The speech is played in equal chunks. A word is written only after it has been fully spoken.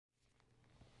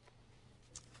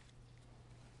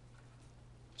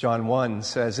John 1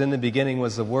 says, "In the beginning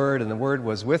was the Word, and the Word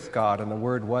was with God, and the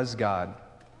Word was God.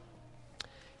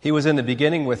 He was in the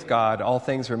beginning with God. All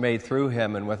things were made through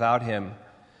him, and without him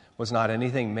was not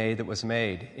anything made that was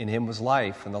made. In him was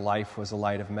life, and the life was the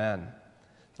light of men.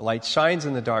 The light shines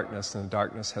in the darkness, and the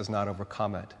darkness has not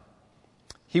overcome it.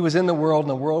 He was in the world, and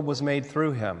the world was made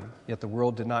through him, yet the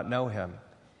world did not know him.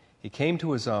 He came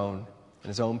to his own, and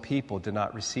his own people did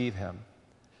not receive him.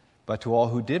 But to all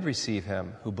who did receive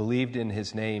him, who believed in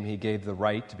his name, he gave the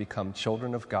right to become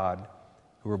children of God,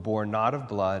 who were born not of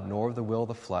blood, nor of the will of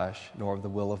the flesh, nor of the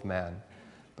will of man,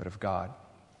 but of God."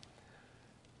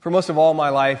 For most of all my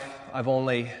life, I've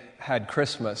only had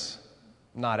Christmas,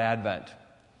 not Advent.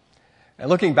 And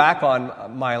looking back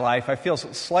on my life, I feel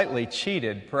slightly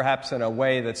cheated, perhaps in a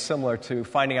way that's similar to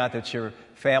finding out that your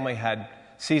family had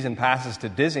season passes to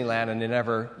Disneyland and they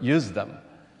never used them.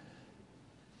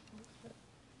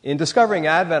 In discovering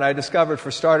Advent, I discovered, for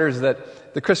starters,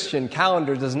 that the Christian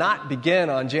calendar does not begin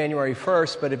on January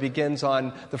 1st, but it begins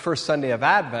on the first Sunday of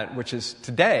Advent, which is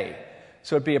today.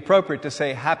 So it'd be appropriate to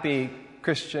say Happy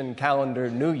Christian Calendar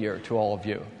New Year to all of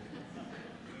you.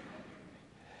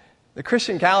 The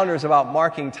Christian calendar is about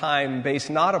marking time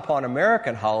based not upon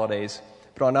American holidays,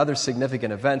 but on other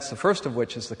significant events, the first of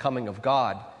which is the coming of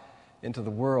God into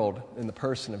the world in the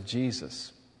person of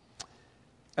Jesus.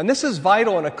 And this is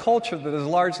vital in a culture that has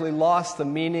largely lost the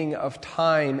meaning of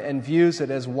time and views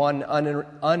it as one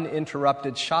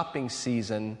uninterrupted shopping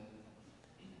season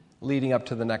leading up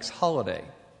to the next holiday.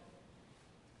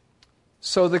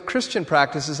 So the Christian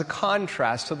practice is a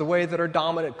contrast to the way that our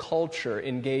dominant culture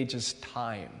engages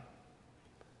time.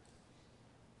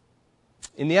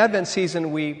 In the Advent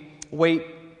season, we wait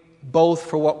both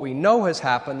for what we know has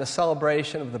happened, the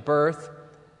celebration of the birth,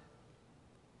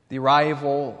 the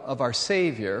arrival of our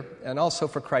Savior, and also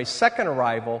for Christ's second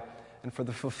arrival and for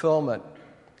the fulfillment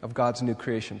of God's new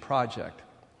creation project.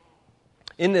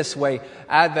 In this way,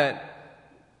 Advent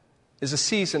is a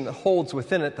season that holds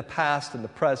within it the past and the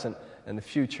present and the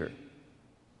future.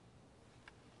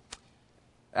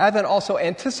 Advent also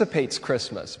anticipates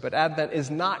Christmas, but Advent is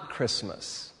not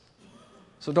Christmas.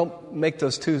 So don't make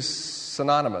those two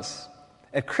synonymous.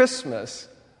 At Christmas,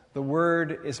 the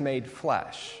Word is made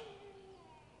flesh.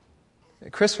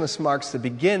 Christmas marks the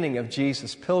beginning of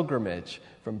Jesus' pilgrimage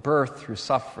from birth through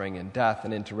suffering and death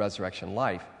and into resurrection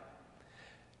life.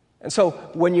 And so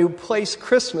when you place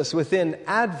Christmas within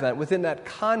Advent, within that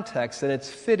context, then it's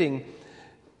fitting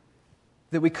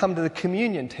that we come to the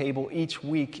communion table each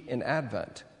week in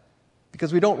Advent,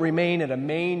 because we don't remain at a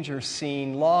manger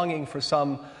scene longing for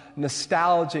some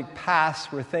nostalgic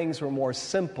past where things were more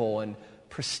simple and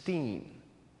pristine.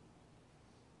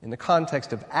 In the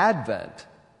context of Advent,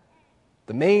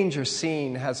 the manger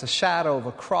scene has a shadow of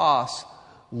a cross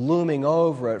looming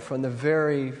over it from the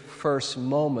very first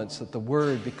moments that the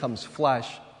Word becomes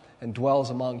flesh and dwells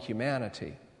among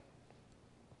humanity.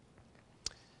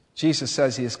 Jesus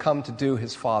says he has come to do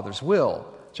his Father's will,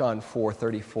 John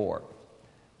 4:34.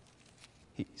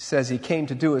 He says he came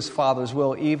to do his Father's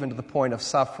will even to the point of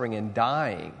suffering and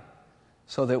dying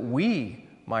so that we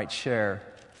might share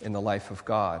in the life of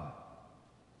God.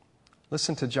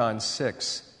 Listen to John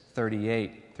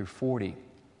 6:38 through 40.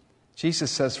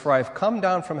 Jesus says, "For I have come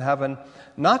down from heaven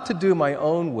not to do my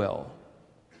own will,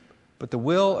 but the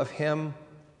will of him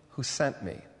who sent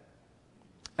me.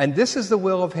 And this is the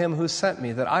will of him who sent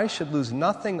me, that I should lose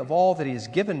nothing of all that he has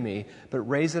given me, but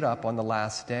raise it up on the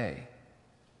last day.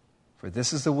 For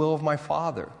this is the will of my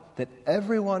Father, that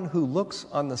everyone who looks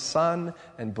on the Son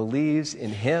and believes in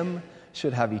him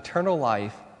should have eternal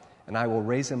life, and I will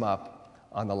raise him up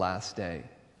on the last day."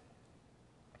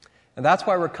 And that's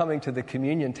why we're coming to the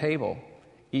communion table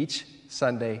each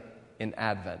Sunday in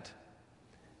Advent.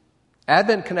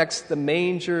 Advent connects the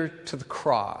manger to the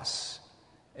cross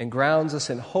and grounds us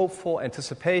in hopeful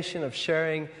anticipation of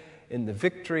sharing in the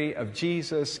victory of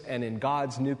Jesus and in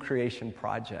God's new creation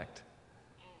project.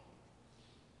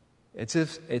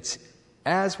 It's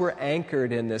as we're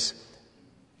anchored in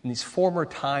these former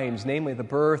times, namely the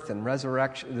birth and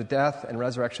resurrection, the death and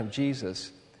resurrection of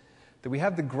Jesus, that we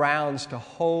have the grounds to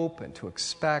hope and to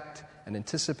expect and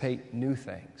anticipate new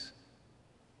things.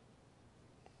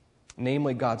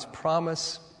 Namely, God's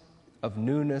promise of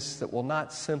newness that will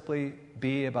not simply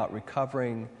be about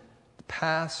recovering the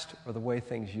past or the way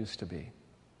things used to be.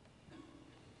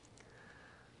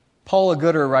 Paula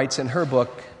Gooder writes in her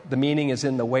book, "The Meaning is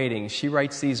in the Waiting." She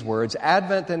writes these words,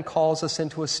 "Advent then calls us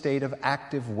into a state of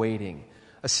active waiting,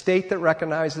 a state that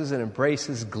recognizes and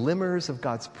embraces glimmers of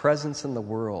God's presence in the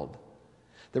world,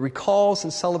 that recalls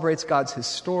and celebrates God's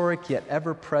historic yet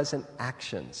ever-present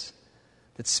actions,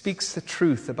 that speaks the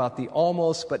truth about the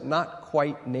almost but not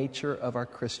quite nature of our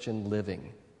Christian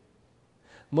living.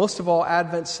 Most of all,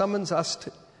 Advent summons us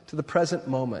to the present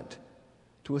moment,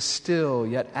 to a still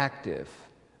yet active,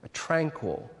 a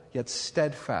tranquil yet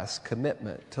steadfast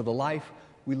commitment to the life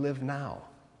we live now.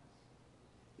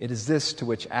 It is this to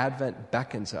which Advent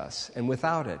beckons us, and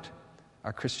without it,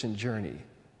 our Christian journey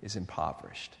is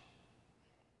impoverished.